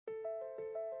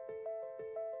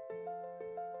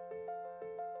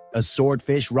A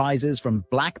swordfish rises from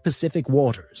black Pacific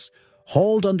waters,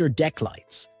 hauled under deck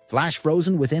lights, flash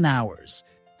frozen within hours,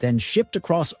 then shipped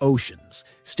across oceans,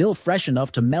 still fresh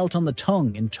enough to melt on the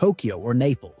tongue in Tokyo or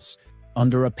Naples.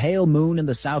 Under a pale moon in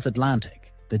the South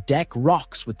Atlantic, the deck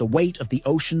rocks with the weight of the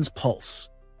ocean's pulse.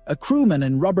 A crewman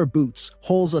in rubber boots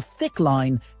hauls a thick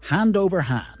line hand over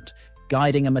hand,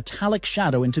 guiding a metallic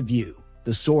shadow into view.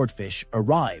 The swordfish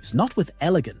arrives not with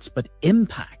elegance but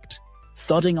impact,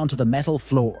 thudding onto the metal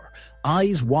floor,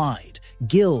 eyes wide,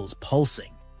 gills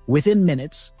pulsing. Within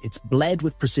minutes, it's bled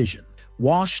with precision,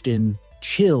 washed in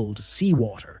chilled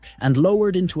seawater, and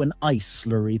lowered into an ice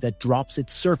slurry that drops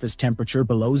its surface temperature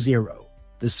below zero.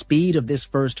 The speed of this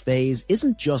first phase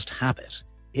isn't just habit,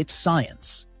 it's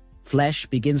science. Flesh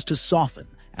begins to soften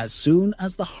as soon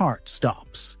as the heart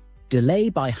stops. Delay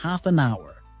by half an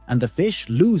hour, and the fish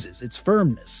loses its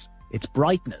firmness, its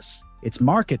brightness, its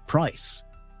market price.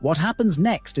 What happens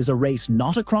next is a race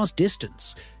not across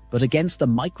distance, but against the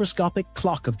microscopic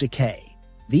clock of decay.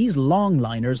 These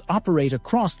longliners operate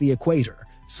across the equator,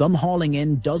 some hauling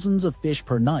in dozens of fish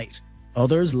per night,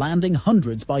 others landing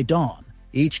hundreds by dawn.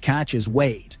 Each catch is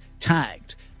weighed,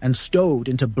 tagged, and stowed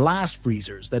into blast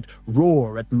freezers that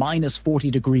roar at minus 40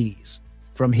 degrees.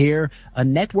 From here, a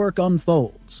network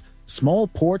unfolds, small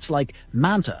ports like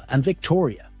Manta and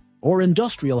Victoria, or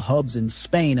industrial hubs in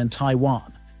Spain and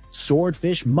Taiwan.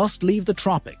 Swordfish must leave the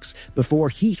tropics before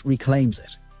heat reclaims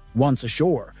it. Once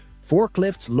ashore,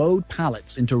 forklifts load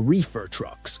pallets into reefer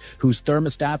trucks whose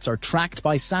thermostats are tracked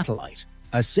by satellite.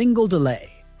 A single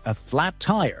delay, a flat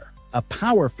tire, a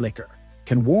power flicker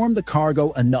can warm the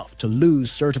cargo enough to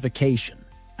lose certification.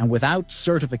 And without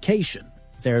certification,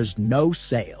 there's no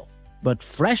sale. But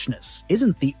freshness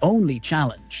isn't the only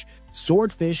challenge.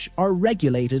 Swordfish are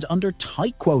regulated under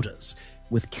tight quotas,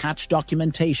 with catch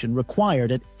documentation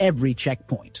required at every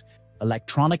checkpoint.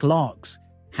 Electronic logs,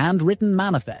 handwritten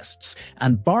manifests,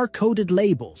 and barcoded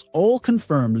labels all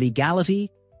confirm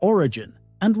legality, origin,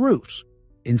 and route.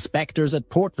 Inspectors at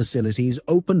port facilities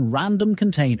open random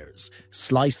containers,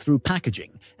 slice through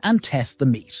packaging, and test the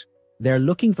meat. They're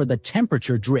looking for the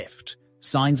temperature drift,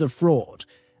 signs of fraud,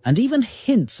 and even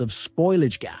hints of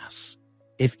spoilage gas.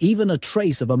 If even a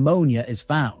trace of ammonia is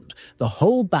found, the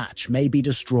whole batch may be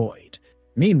destroyed.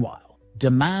 Meanwhile,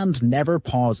 demand never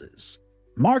pauses.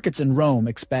 Markets in Rome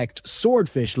expect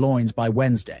swordfish loins by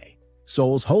Wednesday.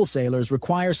 Seoul's wholesalers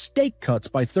require steak cuts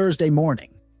by Thursday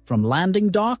morning. From landing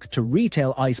dock to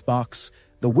retail icebox,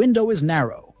 the window is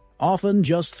narrow, often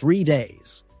just 3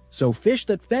 days. So fish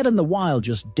that fed in the wild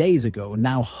just days ago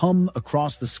now hum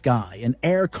across the sky in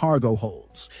air cargo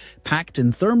holds, packed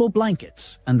in thermal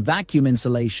blankets and vacuum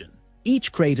insulation.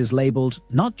 Each crate is labeled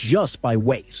not just by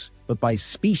weight, but by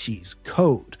species,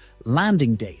 code,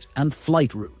 landing date, and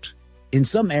flight route. In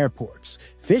some airports,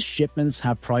 fish shipments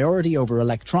have priority over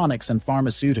electronics and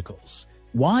pharmaceuticals.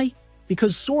 Why?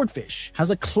 Because swordfish has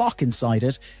a clock inside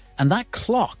it, and that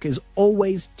clock is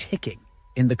always ticking.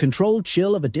 In the controlled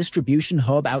chill of a distribution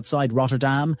hub outside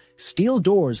Rotterdam, steel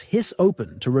doors hiss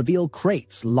open to reveal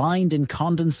crates lined in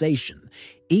condensation,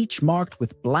 each marked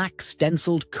with black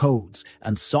stenciled codes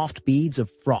and soft beads of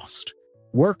frost.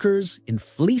 Workers in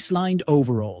fleece-lined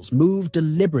overalls move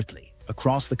deliberately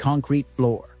across the concrete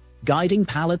floor, guiding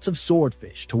pallets of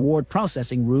swordfish toward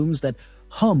processing rooms that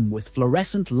hum with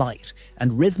fluorescent light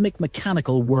and rhythmic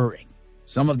mechanical whirring.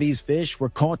 Some of these fish were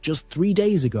caught just 3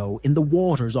 days ago in the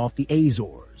waters off the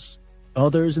Azores.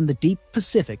 Others in the deep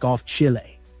Pacific off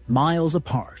Chile, miles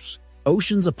apart,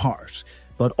 oceans apart,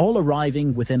 but all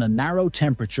arriving within a narrow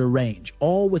temperature range,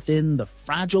 all within the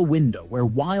fragile window where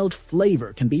wild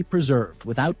flavor can be preserved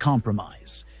without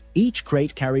compromise. Each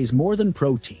crate carries more than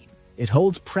protein. It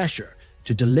holds pressure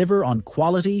to deliver on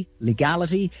quality,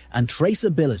 legality, and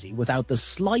traceability without the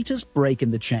slightest break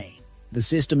in the chain. The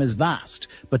system is vast,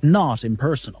 but not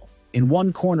impersonal. In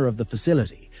one corner of the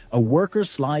facility, a worker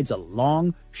slides a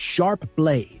long, sharp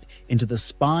blade into the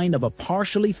spine of a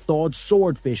partially thawed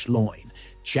swordfish loin,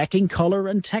 checking color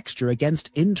and texture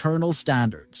against internal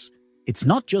standards. It's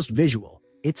not just visual,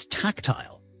 it's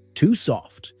tactile. Too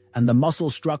soft, and the muscle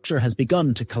structure has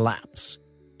begun to collapse.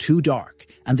 Too dark,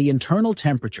 and the internal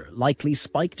temperature likely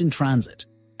spiked in transit.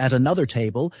 At another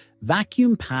table,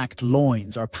 vacuum-packed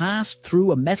loins are passed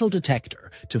through a metal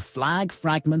detector to flag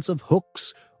fragments of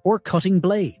hooks or cutting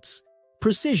blades.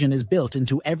 Precision is built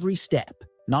into every step,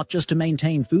 not just to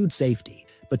maintain food safety,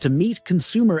 but to meet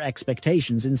consumer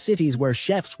expectations in cities where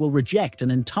chefs will reject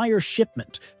an entire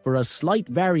shipment for a slight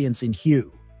variance in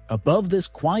hue. Above this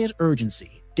quiet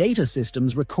urgency, data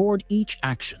systems record each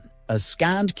action. A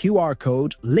scanned QR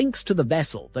code links to the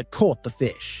vessel that caught the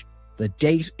fish, the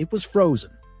date it was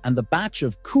frozen, and the batch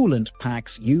of coolant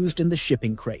packs used in the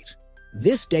shipping crate.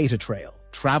 This data trail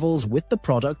travels with the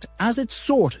product as it's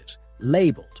sorted,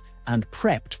 labeled, and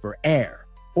prepped for air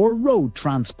or road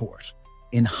transport.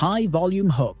 In high-volume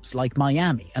hubs like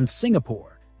Miami and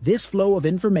Singapore, this flow of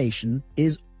information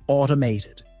is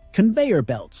automated. Conveyor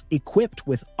belts equipped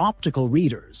with optical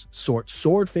readers sort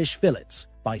swordfish fillets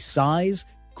by size,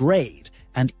 grade,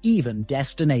 and even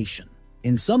destination.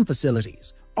 In some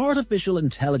facilities, artificial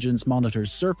intelligence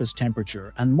monitors surface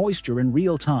temperature and moisture in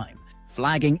real time,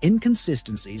 flagging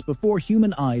inconsistencies before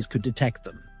human eyes could detect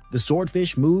them. The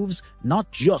swordfish moves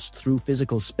not just through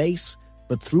physical space,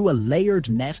 but through a layered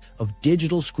net of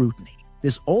digital scrutiny.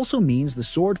 This also means the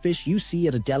swordfish you see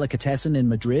at a delicatessen in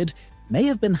Madrid may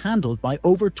have been handled by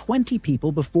over 20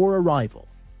 people before arrival,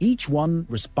 each one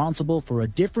responsible for a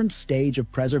different stage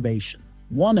of preservation.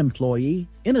 One employee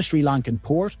in a Sri Lankan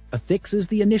port affixes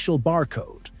the initial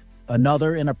barcode.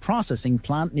 Another in a processing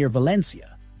plant near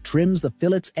Valencia trims the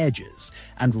fillet's edges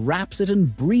and wraps it in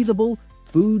breathable,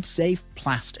 food-safe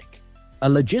plastic. A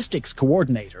logistics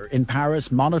coordinator in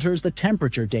Paris monitors the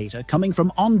temperature data coming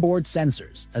from onboard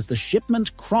sensors as the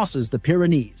shipment crosses the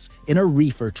Pyrenees in a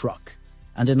reefer truck.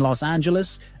 And in Los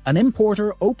Angeles, an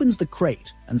importer opens the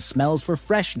crate and smells for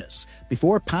freshness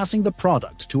before passing the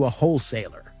product to a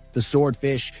wholesaler. The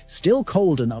swordfish, still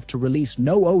cold enough to release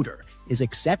no odor, is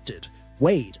accepted,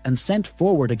 weighed, and sent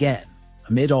forward again.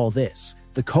 Amid all this,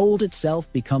 the cold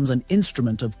itself becomes an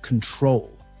instrument of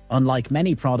control. Unlike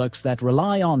many products that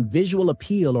rely on visual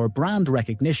appeal or brand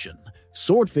recognition,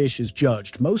 swordfish is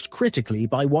judged most critically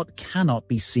by what cannot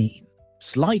be seen.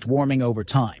 Slight warming over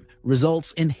time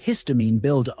results in histamine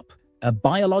buildup, a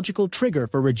biological trigger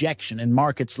for rejection in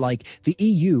markets like the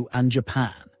EU and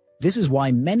Japan. This is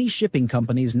why many shipping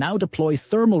companies now deploy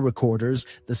thermal recorders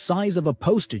the size of a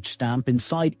postage stamp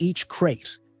inside each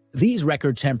crate. These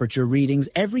record temperature readings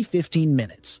every 15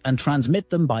 minutes and transmit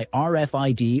them by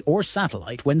RFID or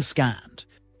satellite when scanned.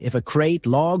 If a crate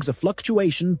logs a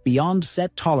fluctuation beyond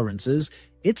set tolerances,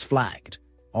 it's flagged,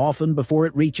 often before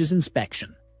it reaches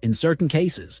inspection. In certain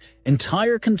cases,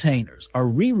 entire containers are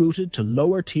rerouted to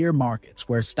lower-tier markets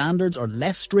where standards are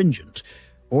less stringent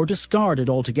or discarded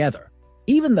altogether.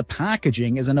 Even the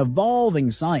packaging is an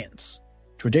evolving science.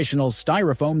 Traditional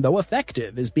styrofoam, though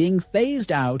effective, is being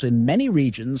phased out in many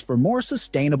regions for more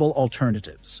sustainable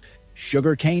alternatives.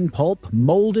 Sugarcane pulp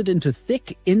molded into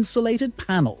thick, insulated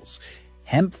panels,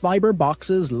 hemp fiber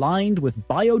boxes lined with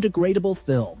biodegradable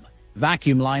film,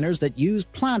 vacuum liners that use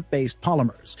plant-based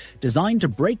polymers designed to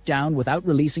break down without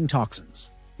releasing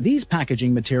toxins. These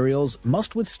packaging materials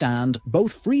must withstand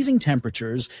both freezing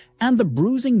temperatures and the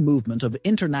bruising movement of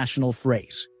international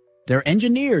freight. They're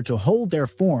engineered to hold their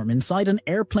form inside an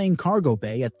airplane cargo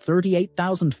bay at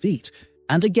 38,000 feet,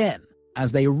 and again,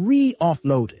 as they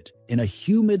re-offloaded in a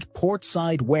humid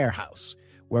portside warehouse,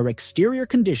 where exterior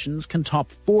conditions can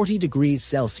top 40 degrees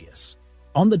Celsius.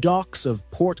 On the docks of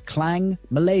Port Klang,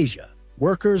 Malaysia,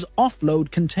 workers offload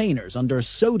containers under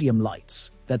sodium lights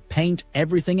that paint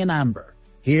everything in amber.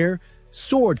 Here,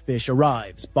 swordfish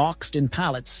arrives boxed in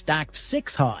pallets stacked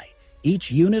 6 high,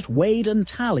 each unit weighed and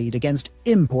tallied against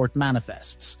import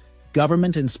manifests.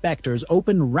 Government inspectors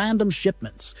open random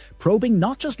shipments, probing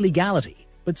not just legality,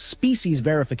 but species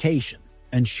verification,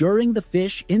 ensuring the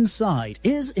fish inside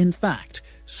is, in fact,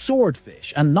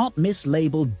 swordfish and not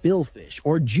mislabeled billfish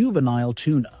or juvenile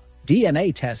tuna.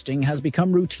 DNA testing has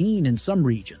become routine in some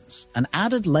regions, an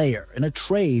added layer in a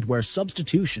trade where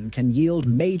substitution can yield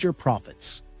major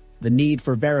profits. The need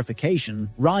for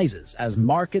verification rises as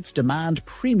markets demand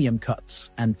premium cuts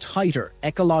and tighter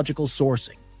ecological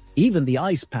sourcing. Even the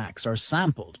ice packs are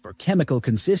sampled for chemical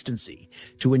consistency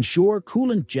to ensure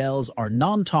coolant gels are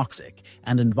non-toxic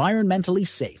and environmentally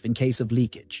safe in case of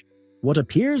leakage. What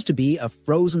appears to be a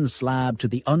frozen slab to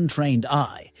the untrained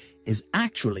eye is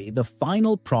actually the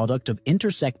final product of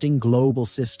intersecting global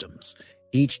systems,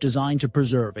 each designed to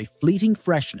preserve a fleeting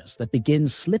freshness that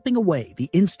begins slipping away the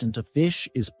instant a fish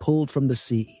is pulled from the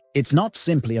sea. It's not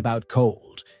simply about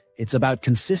cold, it's about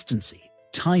consistency,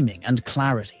 timing, and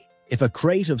clarity. If a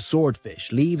crate of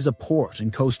swordfish leaves a port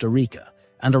in Costa Rica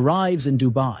and arrives in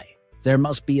Dubai, there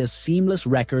must be a seamless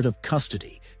record of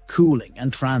custody, cooling,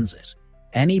 and transit.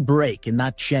 Any break in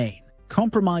that chain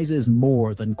compromises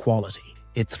more than quality.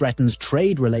 It threatens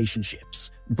trade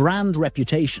relationships, brand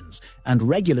reputations, and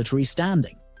regulatory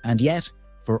standing. And yet,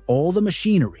 for all the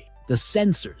machinery, the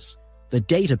sensors, the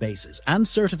databases, and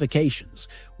certifications,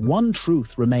 one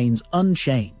truth remains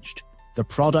unchanged. The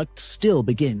product still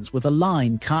begins with a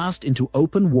line cast into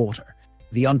open water.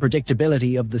 The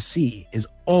unpredictability of the sea is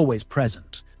always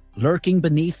present, lurking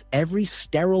beneath every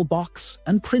sterile box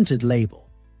and printed label.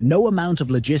 No amount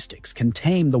of logistics can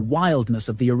tame the wildness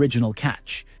of the original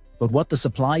catch, but what the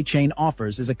supply chain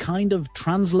offers is a kind of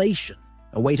translation,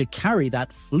 a way to carry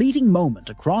that fleeting moment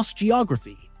across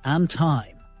geography and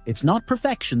time. It's not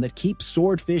perfection that keeps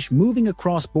Swordfish moving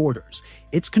across borders,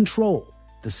 it's control,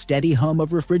 the steady hum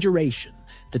of refrigeration,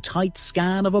 the tight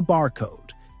scan of a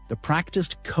barcode, the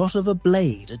practiced cut of a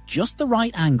blade at just the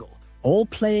right angle, all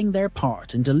playing their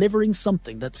part in delivering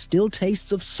something that still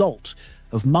tastes of salt,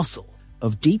 of muscle,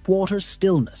 of deep water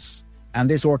stillness. And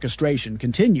this orchestration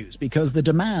continues because the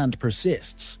demand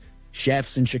persists.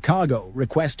 Chefs in Chicago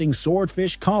requesting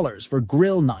swordfish collars for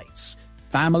grill nights.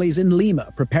 Families in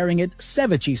Lima preparing it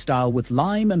ceviche style with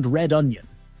lime and red onion.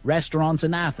 Restaurants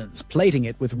in Athens plating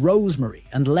it with rosemary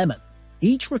and lemon.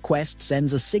 Each request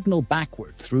sends a signal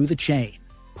backward through the chain,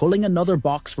 pulling another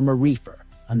box from a reefer,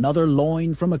 another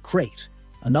loin from a crate,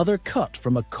 another cut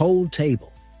from a cold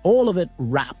table. All of it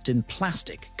wrapped in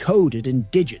plastic, coded in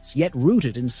digits, yet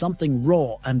rooted in something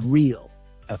raw and real.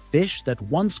 A fish that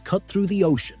once cut through the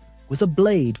ocean with a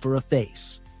blade for a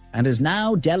face, and is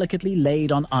now delicately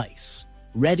laid on ice,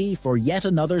 ready for yet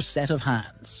another set of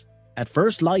hands. At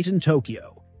first light in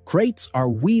Tokyo, crates are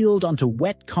wheeled onto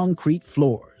wet concrete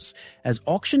floors as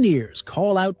auctioneers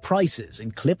call out prices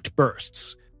in clipped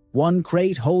bursts. One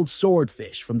crate holds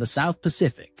swordfish from the South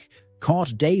Pacific,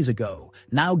 caught days ago,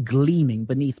 now gleaming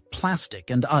beneath plastic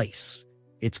and ice.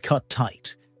 It's cut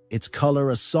tight, its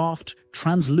color a soft,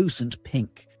 translucent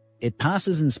pink. It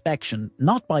passes inspection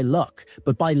not by luck,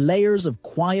 but by layers of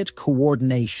quiet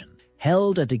coordination,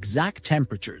 held at exact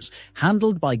temperatures,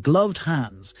 handled by gloved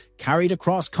hands, carried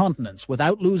across continents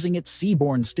without losing its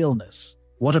seaborne stillness.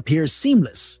 What appears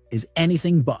seamless is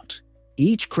anything but.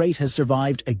 Each crate has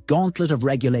survived a gauntlet of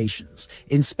regulations,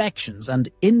 inspections, and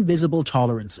invisible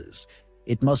tolerances.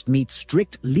 It must meet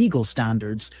strict legal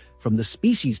standards, from the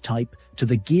species type to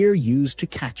the gear used to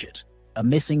catch it. A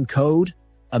missing code,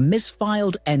 a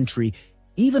misfiled entry,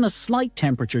 even a slight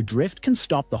temperature drift can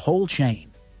stop the whole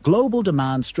chain. Global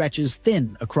demand stretches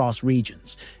thin across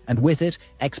regions, and with it,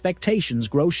 expectations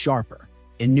grow sharper.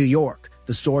 In New York,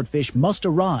 the swordfish must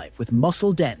arrive with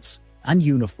muscle dense and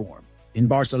uniform. In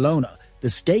Barcelona, the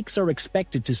steaks are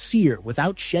expected to sear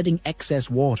without shedding excess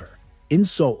water. In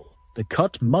Seoul, the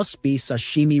cut must be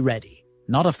sashimi ready,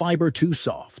 not a fiber too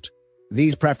soft.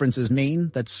 These preferences mean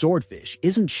that swordfish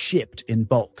isn't shipped in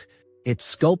bulk. It's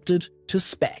sculpted to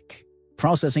spec.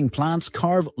 Processing plants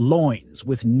carve loins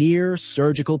with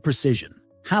near-surgical precision.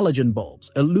 Halogen bulbs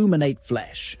illuminate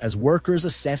flesh as workers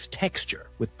assess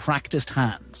texture with practiced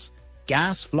hands.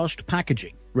 Gas-flushed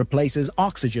packaging replaces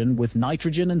oxygen with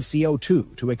nitrogen and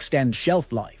CO2 to extend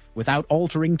shelf life without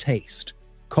altering taste.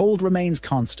 Cold remains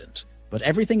constant, but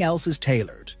everything else is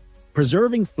tailored.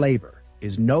 Preserving flavor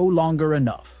is no longer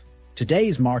enough.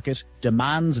 Today's market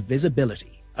demands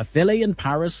visibility. A fillet in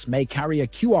Paris may carry a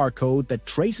QR code that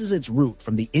traces its route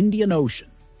from the Indian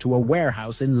Ocean to a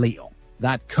warehouse in Lyon.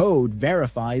 That code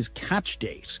verifies catch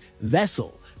date,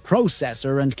 vessel,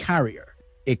 processor, and carrier.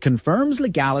 It confirms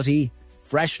legality,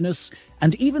 freshness,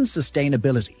 and even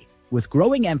sustainability, with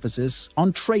growing emphasis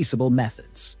on traceable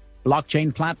methods.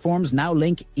 Blockchain platforms now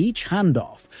link each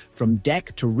handoff, from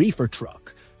deck to reefer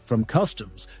truck, from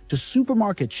customs to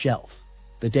supermarket shelf.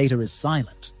 The data is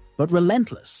silent, but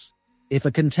relentless. If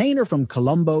a container from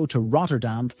Colombo to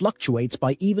Rotterdam fluctuates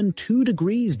by even 2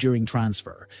 degrees during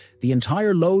transfer, the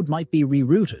entire load might be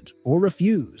rerouted or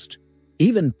refused.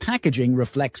 Even packaging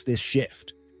reflects this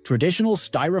shift. Traditional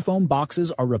styrofoam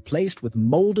boxes are replaced with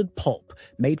molded pulp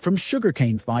made from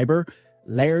sugarcane fiber,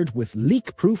 layered with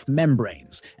leak-proof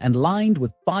membranes and lined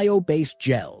with bio-based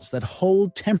gels that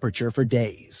hold temperature for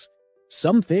days.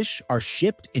 Some fish are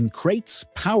shipped in crates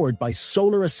powered by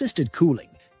solar-assisted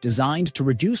cooling, designed to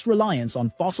reduce reliance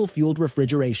on fossil-fueled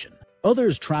refrigeration.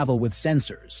 Others travel with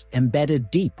sensors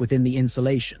embedded deep within the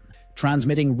insulation,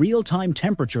 transmitting real-time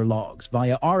temperature logs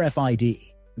via RFID.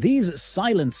 These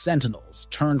silent sentinels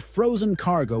turn frozen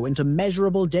cargo into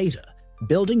measurable data,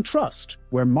 building trust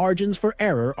where margins for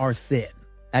error are thin.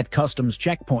 At customs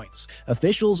checkpoints,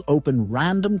 officials open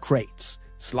random crates,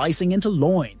 slicing into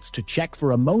loins to check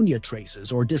for ammonia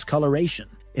traces or discoloration.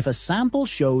 If a sample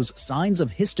shows signs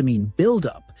of histamine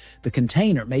buildup, the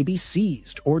container may be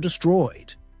seized or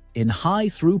destroyed. In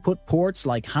high-throughput ports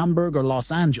like Hamburg or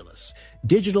Los Angeles,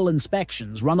 digital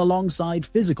inspections run alongside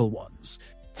physical ones.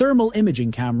 Thermal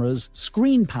imaging cameras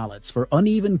screen pallets for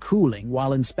uneven cooling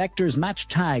while inspectors match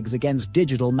tags against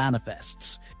digital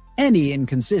manifests. Any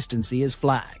inconsistency is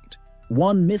flagged.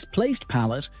 One misplaced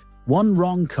pallet, one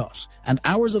wrong cut, and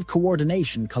hours of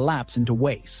coordination collapse into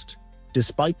waste.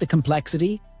 Despite the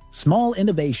complexity, small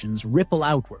innovations ripple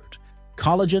outward.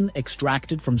 Collagen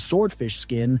extracted from swordfish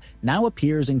skin now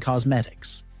appears in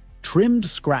cosmetics. Trimmed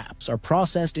scraps are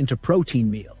processed into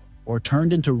protein meal or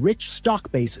turned into rich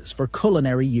stock bases for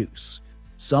culinary use.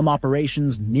 Some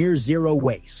operations near zero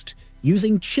waste,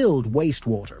 using chilled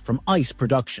wastewater from ice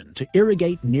production to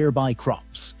irrigate nearby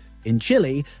crops. In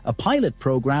Chile, a pilot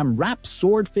program wraps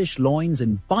swordfish loins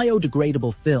in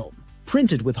biodegradable film,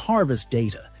 printed with harvest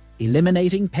data,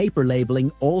 eliminating paper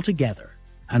labeling altogether.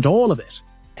 And all of it,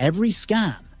 every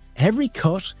scan, every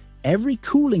cut, every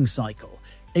cooling cycle,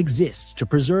 exists to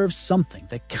preserve something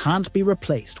that can't be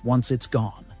replaced once it's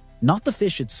gone. Not the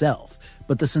fish itself,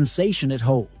 but the sensation it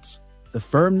holds. The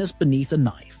firmness beneath a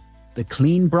knife, the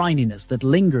clean brininess that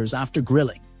lingers after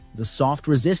grilling, the soft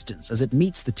resistance as it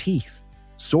meets the teeth.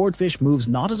 Swordfish moves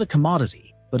not as a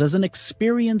commodity, but as an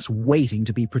experience waiting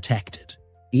to be protected.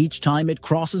 Each time it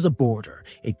crosses a border,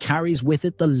 it carries with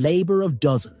it the labor of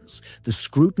dozens, the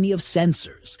scrutiny of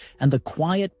censors, and the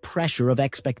quiet pressure of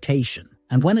expectation.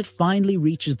 And when it finally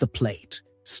reaches the plate,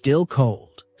 still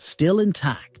cold, still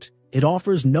intact, it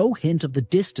offers no hint of the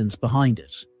distance behind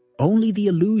it, only the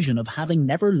illusion of having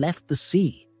never left the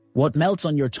sea. What melts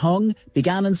on your tongue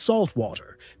began in salt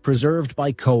water, preserved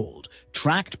by cold,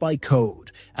 tracked by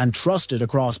code, and trusted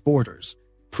across borders.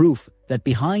 Proof that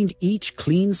behind each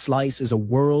clean slice is a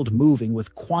world moving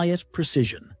with quiet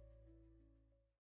precision.